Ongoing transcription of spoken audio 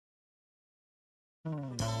She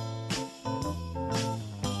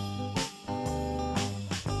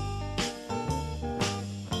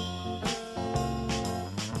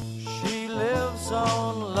lives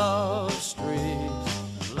on Love Street,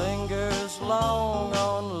 lingers long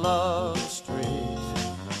on Love Street.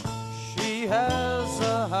 She has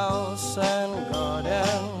a house and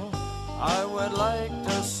garden. I would like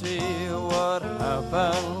to see what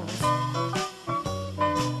happens.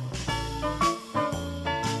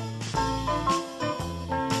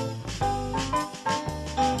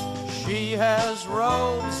 She has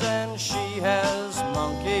robes and she has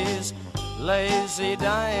monkeys, lazy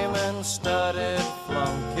diamond-studded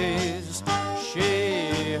flunkies.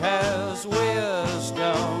 She has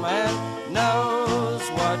wisdom and knows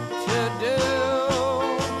what to do.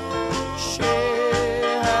 She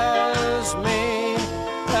has me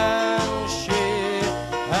and she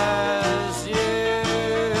has you.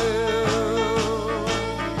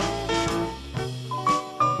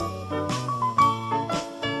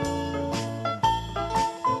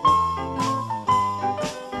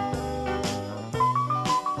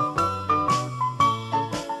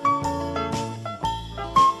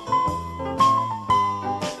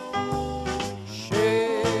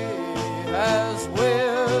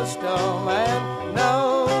 Wisdom and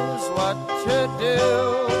knows what to do.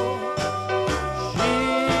 She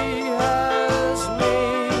has me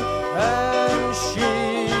and she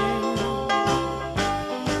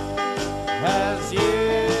has you.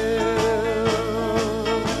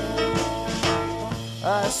 I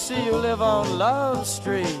see you live on Love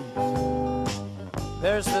Street.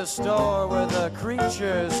 There's the store where the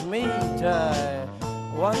creatures meet. I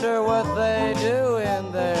wonder what they do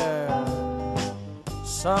in there.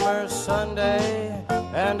 Summer, Sunday,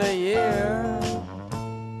 and a year.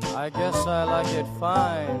 I guess I like it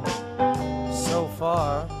fine so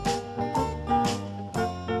far.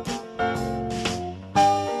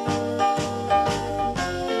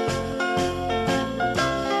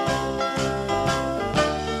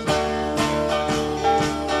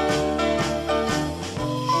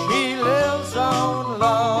 She lives on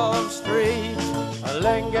Love Street,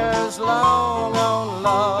 lingers long on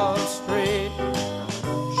Love Street.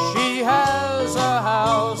 She has a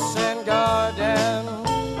house and garden.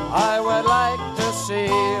 I would like to see